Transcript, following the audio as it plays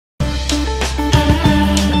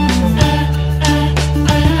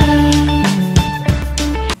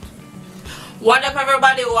What up,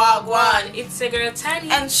 everybody? Wagwan. It's your girl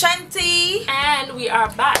Tani And Shanti. and we are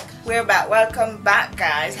back. We're back. Welcome back,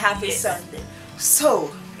 guys. Happy Sunday.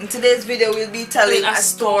 So, in today's video, we'll be telling a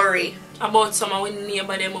story about someone we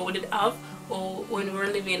neighbor them we did have, or when we were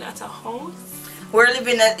living at a house. We're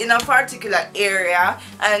living in a particular area,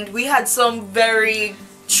 and we had some very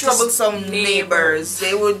troublesome neighbors.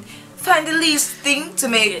 They would find the least thing to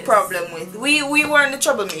make problem with. We weren't the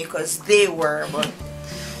troublemakers, they were, but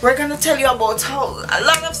we're gonna tell you about how a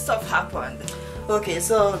lot of stuff happened. Okay,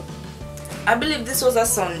 so I believe this was a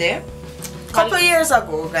Sunday. Couple years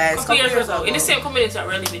ago, guys. Couple years ago. In the same community that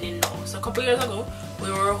we're living in now. So a couple years ago, we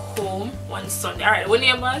were home one Sunday. Alright, we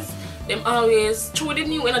neighbors, them always, through the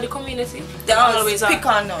new in the community, they always pick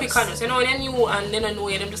on us. Pick on us. You know, when they're new and they don't know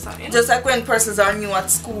them just you know? Just like when persons are new at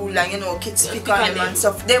school and, you know, kids pick on them and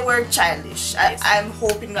stuff. They were childish. Yes. I'm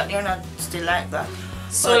hoping that they're not still like that.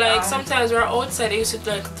 So but, like sometimes we're outside, they used to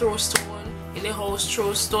like throw stone in the house,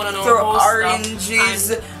 throw stone on our throw house,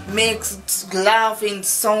 oranges, makes laughing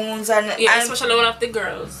sounds, and especially one of the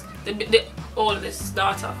girls, the oldest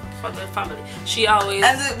daughter for the family. She always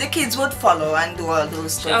and the kids would follow and do all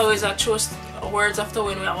those stuff. She always chose words after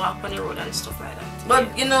when we walk on the road and stuff like that.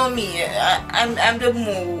 But you know me, I'm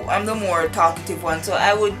the more talkative one, so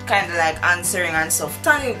I would kind of like answering and stuff.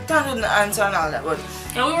 Tanya wouldn't answer and all that, but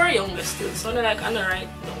and we were younger still, so they're like on the right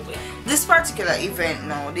way. This particular event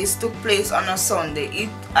now, this took place on a Sunday.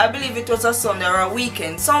 I believe it was a Sunday or a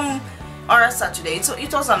weekend, or a Saturday. So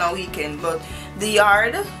it was on a weekend, but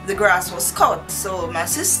the grass was cut. So our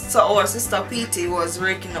sister PT was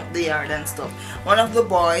raking up the yard and stuff. One of the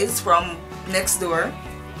boys from next door,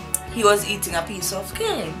 he was eating a piece of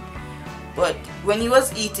cane. But when he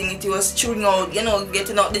was eating it, he was chewing out, you know,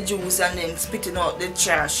 getting out the juice and then spitting out the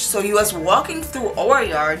trash. So he was walking through our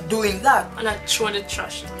yard doing that. And I throw the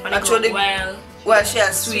trash. And I throw the while she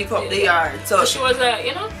had sweep up the yard. So she was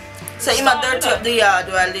you know. So he might dirty up the yard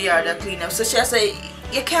while the yard are clean up. So she said,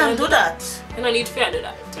 you can't do that. You don't need to do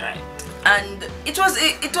that, right? And it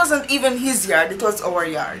wasn't even his yard, it was our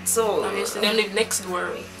yard. So obviously they live next door.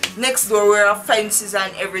 Next door were our fences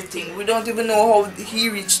and everything. We don't even know how he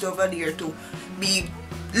reached over there to be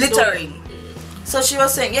littering. So she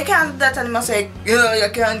was saying, you can't do that, and he was like, yeah,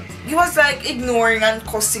 you can't. He was like ignoring and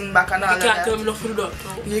cussing back and all that. You can't tell me not to do that.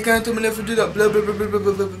 No. You can't tell me not to do that, blah blah blah blah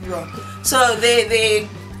blah blah blah. So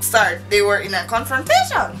they were in a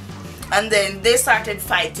confrontation, and then they started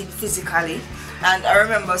fighting physically. And I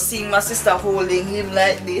remember seeing my sister holding him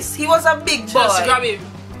like this. He was a big boy. She grabbed him.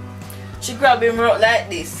 She grabbed him like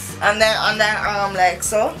this, and then on that arm like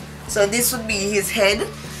so. So this would be his head,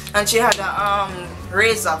 and she had a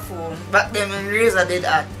razor phone. Back then when razor did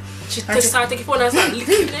that, she started taking phone and started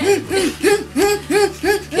licking it.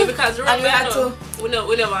 Yeah, because remember, we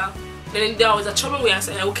never. Then there was a trouble we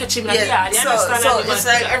said we'll catch him in the yard. So it's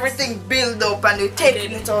like everything build up and they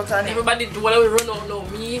taking it out and everybody when we run out now,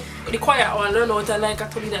 me the quiet one run out and like I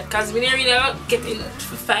told you that because we never really get in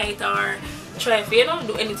fight or try to, you know,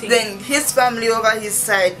 do anything. Then his family over his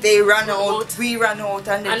side, they ran out, we ran out,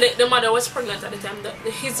 and the mother was pregnant at the time.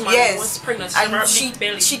 His mother was pregnant.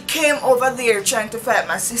 And she came over there trying to fight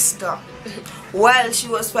my sister while she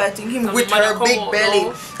was fighting him and with her big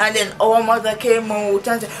belly. And then our mother came out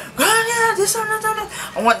and said, "Granny, this and that."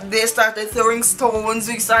 And when they started throwing stones,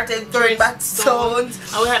 we started throwing back stones.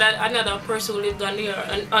 And we had another person who lived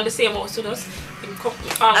on the same house with us.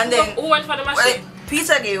 And then who went for the machine?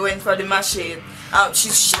 Peter Gay went for the machine.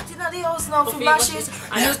 She's shutting at the house now for machines.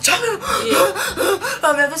 And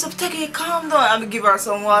I'm never so Peter Gay, calm down. I'm give her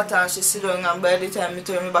some water and she sit down, and by the time we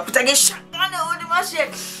turn me back, Peter Gay shut down the machine.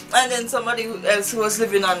 And then somebody else who was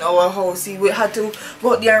living on our house, he had to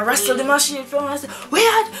go out there and wrestle the machine from us. We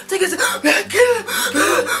had to get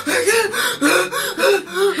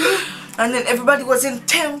and then everybody was in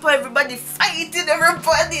temper, everybody fighting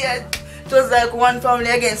everybody. And it was like one family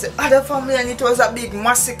against the other family, and it was a big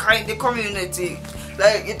massacre in the community.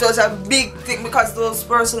 Like it was a big thing because those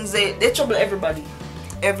persons they trouble everybody.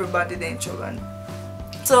 Everybody they trouble.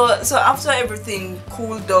 So after everything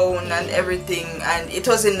cooled down and everything, and it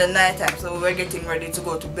was in the night time, so we were getting ready to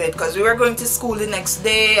go to bed because we were going to school the next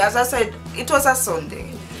day. As I said, it was a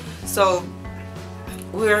Sunday. So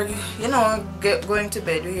we were, you know, going to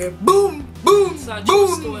bed. We hear boom, boom,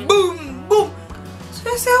 boom, boom, boom. So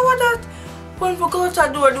I say, what that? When we go out the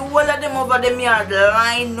door, the whole of them over them yard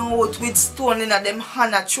line out with stone in them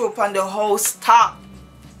hand and throw up on the house top.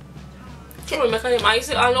 I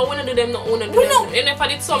say, I know when I do them, not want to do them. And if I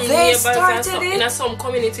did some neighbors and stuff in some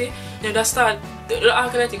community, they just start the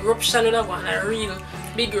organic eruption with that one, like real.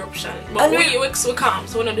 big eruption. But we calm,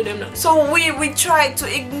 so we don't do them nothing. So we tried to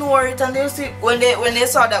ignore it, and they see when they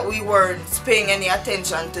saw that we weren't paying any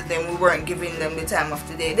attention to them, we weren't giving them the time of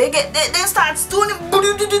the day. They start stoning.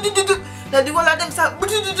 That the whole of them start.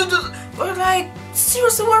 We're like,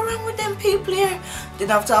 seriously, what wrong with them people here?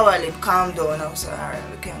 Then after a while it calmed down. I was like,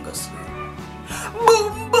 alright, we can go sleep.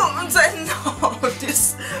 Boom, boom. I said, no,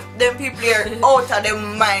 them people here out of their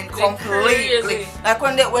mind completely. Like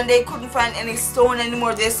when they couldn't find any stone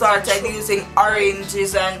anymore, they started using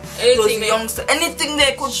oranges and those youngsters, anything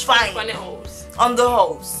they could find on the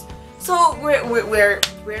house. So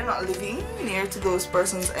we're not living near to those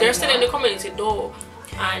persons anymore. They're still in the community though,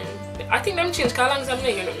 and I think them change because I'm not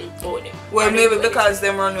hearing about them. Well, maybe because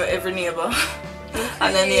them run with every neighbor.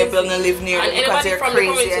 And the neighbor don't live near them because they're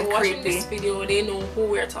crazy and creepy. This video, they know who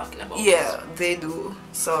we're talking about. Yeah, they do.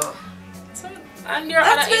 So and there are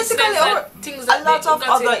that's other basically things that a lot of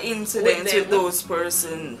other incidents with those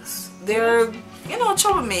persons. They're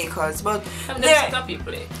troublemakers, but they're set of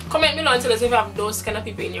people. Comment below and tell us if you have those kind of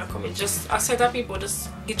people in your comment. Just a set of people just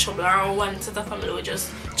get trouble, or one set of family will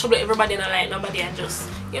just trouble everybody in a line, nobody, and just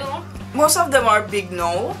Most of them are big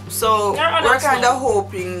now, so we're kind of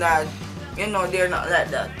hoping that they're not like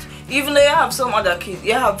that. Even though you have some other kids,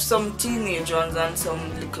 you have some teenage ones and some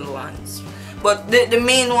little ones, but the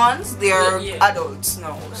main ones, they are adults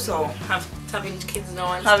now. So having kids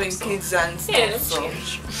now and having stuff, kids and stuff. Yeah, so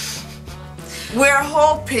we're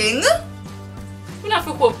hoping. We don't have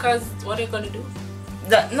to hope because what are they gonna do?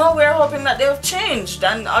 We're hoping that they've changed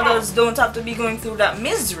and others don't have to be going through that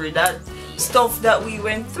misery, that stuff that we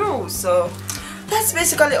went through. So that's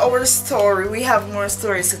basically our story. We have more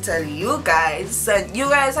stories to tell you guys. You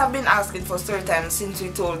guys have been asking for story time since we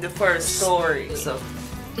told the first story. So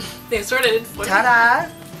they started it for ta-da!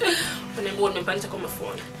 When they hold me and take on my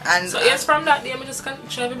phone. And so yes, from that day I just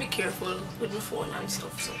try to be careful with my phone and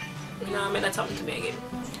stuff. So I made that happen to me again.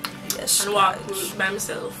 Yes. And walk by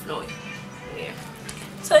myself now. Yeah.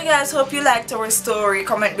 So you guys, hope you liked our story.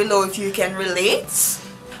 Comment below if you can relate.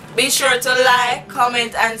 Be sure to like,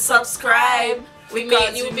 comment and subscribe. We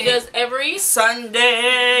make new videos every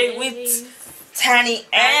Sunday with Tani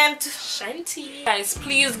and Shanti. Guys,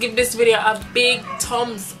 please give this video a big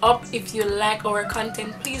thumbs up if you like our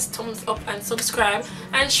content. Please thumbs up and subscribe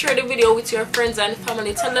and share the video with your friends and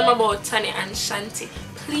family. Tell them about Tani and Shanti.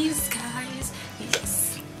 Please, guys.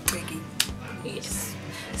 Yes. Yes.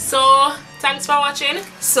 So, thanks for watching.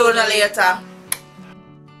 Sooner later.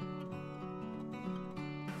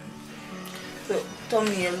 So,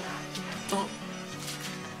 thumbnail. Oh.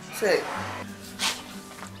 Say.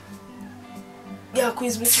 Yeah,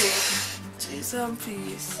 quiz me too. Cheese and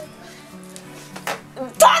peace.